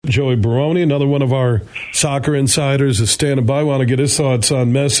Joey Barone, another one of our soccer insiders, is standing by. Want to get his thoughts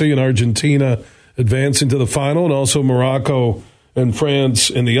on Messi and Argentina advancing to the final, and also Morocco and France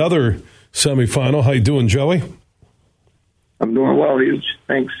in the other semifinal. How you doing, Joey? I'm doing well, Huge.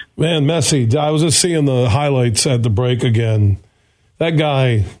 Thanks. Man, Messi, I was just seeing the highlights at the break again. That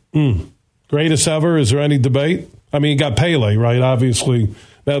guy, greatest ever. Is there any debate? I mean, you got Pele, right? Obviously,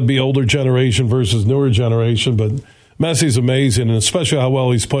 that would be older generation versus newer generation, but Messi's amazing, and especially how well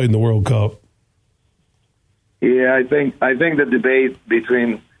he's played in the World Cup. Yeah, I think the debate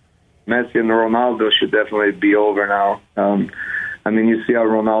between Messi and Ronaldo should definitely be over now. I mean, you see how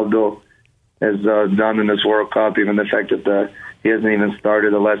Ronaldo has done in this World Cup, even the fact that he hasn't even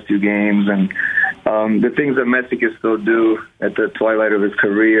started the last two games, and the things that Messi can still do at the twilight of his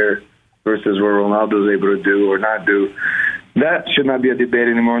career versus what Ronaldo is able to do or not do, that should not be a debate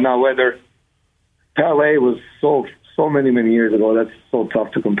anymore. Now, whether Pele was so many years ago, that's so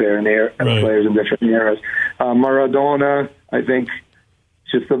tough to compare players in different eras. Maradona, I think,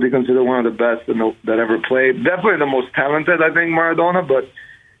 should still be considered one of the best that ever played. Definitely the most talented, I think, Maradona, but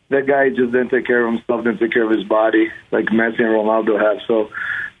that guy just didn't take care of himself, didn't take care of his body like Messi and Ronaldo have.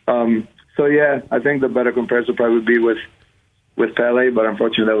 So yeah, I think the better comparison probably would be with Pele, but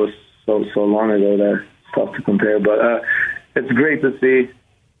unfortunately that was so long ago that it's tough to compare. But it's great to see.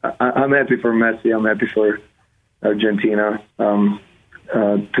 I'm happy for Messi. I'm happy for Argentina to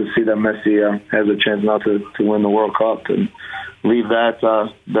see that Messi has a chance now to win the World Cup and leave that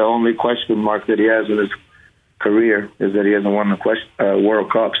the only question mark that he has in his career is that he hasn't won the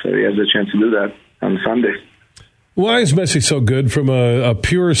World Cup, so he has a chance to do that on Sunday. Why is Messi so good from a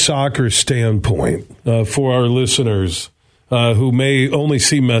pure soccer standpoint for our listeners who may only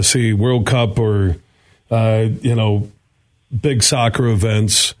see Messi World Cup or big soccer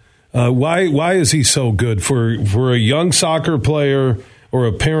events? Why is he so good for a young soccer player or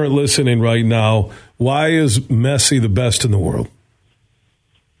a parent listening right now? Why is Messi the best in the world?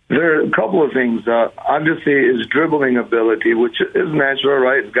 There are a couple of things. Obviously, his dribbling ability, which is natural,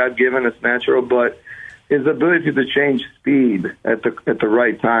 right? It's God-given, it's natural, but his ability to change speed at the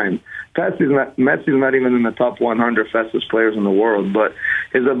right time. Messi's not even in the top 100 fastest players in the world, but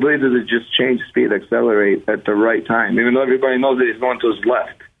his ability to just change speed, accelerate at the right time. Even though everybody knows that he's going to his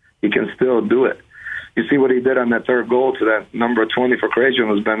left, he can still do it. You see what he did on that third goal to that number 20 for Croatia,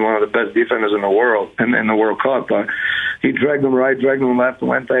 who's been one of the best defenders in the world and in the World Cup. He dragged him right, dragged him left,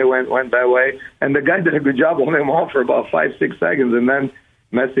 went that way, and the guy did a good job holding him off for about 5-6 seconds, and then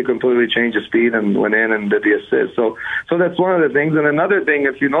Messi completely changed his speed and went in and did the assist. So that's one of the things. And another thing,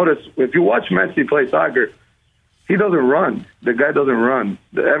 if you watch Messi play soccer, he doesn't run. The guy doesn't run.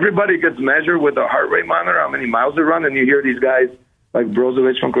 Everybody gets measured with a heart rate monitor, how many miles they run, and you hear these guys like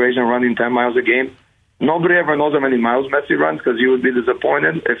Brozovic from Croatia running 10 miles a game. Nobody ever knows how many miles Messi runs because you would be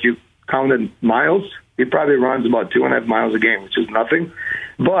disappointed if you counted miles. He probably runs about 2.5 miles a game, which is nothing.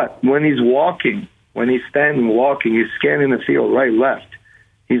 But when he's walking, when he's standing walking, he's scanning the field right, left.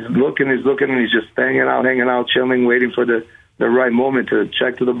 He's looking, and he's just hanging out, chilling, waiting for the right moment to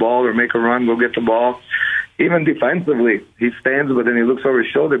check to the ball or make a run, go get the ball. Even defensively, he stands, but then he looks over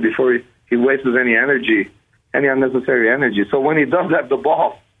his shoulder before he wastes any unnecessary energy. So when he does have the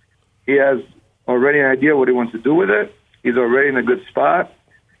ball, he has already an idea what he wants to do with it. He's already in a good spot,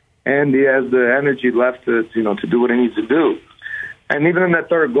 and he has the energy left to do what he needs to do. And even in that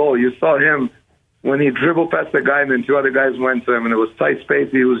third goal, you saw him when he dribbled past the guy and then two other guys went to him, and it was tight space.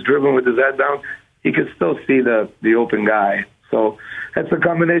 He was dribbling with his head down. He could still see the open guy. So that's a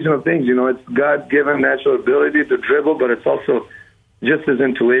combination of things. It's God-given natural ability to dribble, but it's also just his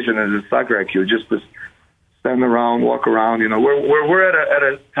intuition and his soccer IQ, just to stand around, walk around. We're at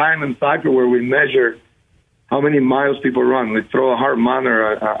a time in soccer where we measure how many miles people run. We throw a heart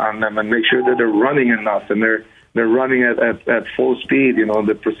monitor on them and make sure that they're running enough and they're running at full speed.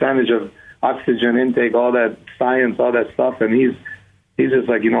 The percentage of oxygen intake, all that science, all that stuff, and he's just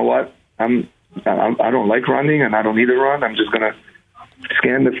like, you know what? I don't like running and I don't need to run. I'm just gonna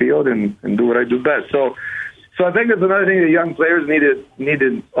scan the field and do what I do best. So I think that's another thing that young players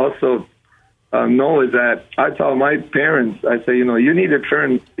needed also. Know is that I tell my parents, I say, you need to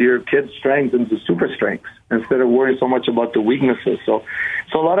turn your kids' strengths into super strengths instead of worrying so much about the weaknesses. So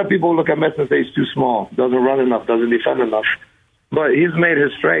a lot of people look at Messi and say he's too small, doesn't run enough, doesn't defend enough. But he's made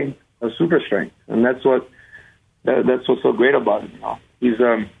his strength a super strength, and that's what's so great about him. He's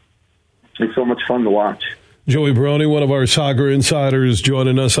so much fun to watch. Joey Barone, one of our soccer insiders,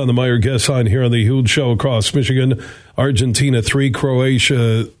 joining us on the Meyer guest line here on the Huge Show across Michigan. Argentina 3,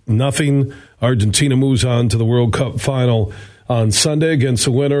 Croatia 0. Argentina moves on to the World Cup final on Sunday against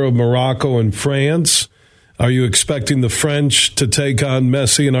the winner of Morocco and France. Are you expecting the French to take on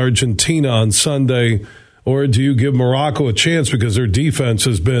Messi and Argentina on Sunday, or do you give Morocco a chance because their defense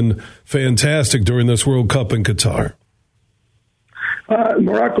has been fantastic during this World Cup in Qatar?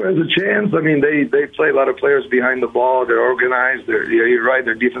 Morocco has a chance. I mean, they play a lot of players behind the ball. They're organized. You're right.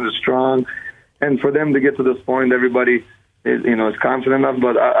 Their defense is strong, and for them to get to this point, everybody is confident enough.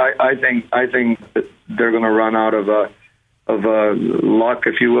 But I think that they're going to run out of luck,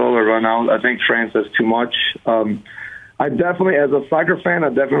 if you will, or run out. I think France has too much. I definitely, as a soccer fan, I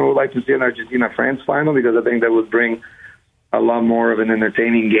definitely would like to see an Argentina-France final because I think that would bring a lot more of an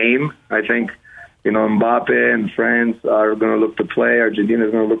entertaining game. I think, Mbappe and France are going to look to play. Argentina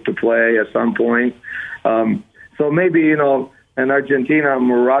is going to look to play at some point. So maybe, an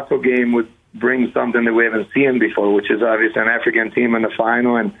Argentina-Morocco game would bring something that we haven't seen before, which is obviously an African team in the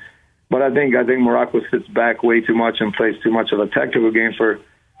final. But I think Morocco sits back way too much and plays too much of a tactical game for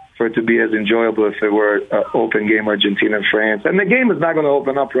it to be as enjoyable if it were an open game, Argentina and France. And the game is not going to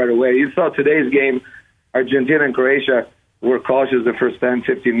open up right away. You saw today's game, Argentina and Croatia were cautious the first 10,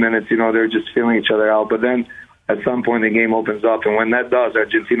 15 minutes. They're just feeling each other out. But then at some point the game opens up. And when that does,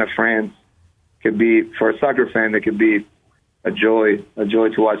 Argentina-France could be, for a soccer fan, it could be a joy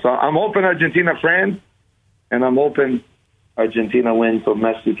to watch. So I'm hoping Argentina-France, and I'm hoping Argentina wins so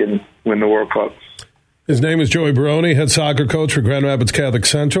Messi can win the World Cup. His name is Joey Barone, head soccer coach for Grand Rapids Catholic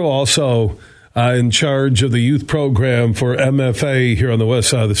Central, also in charge of the youth program for MFA here on the west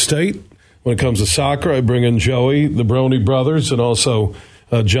side of the state. When it comes to soccer, I bring in Joey, the Barone brothers, and also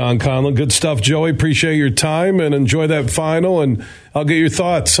John Conlon. Good stuff, Joey. Appreciate your time and enjoy that final, and I'll get your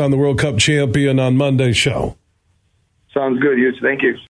thoughts on the World Cup champion on Monday's show. Sounds good, Hughes. Thank you.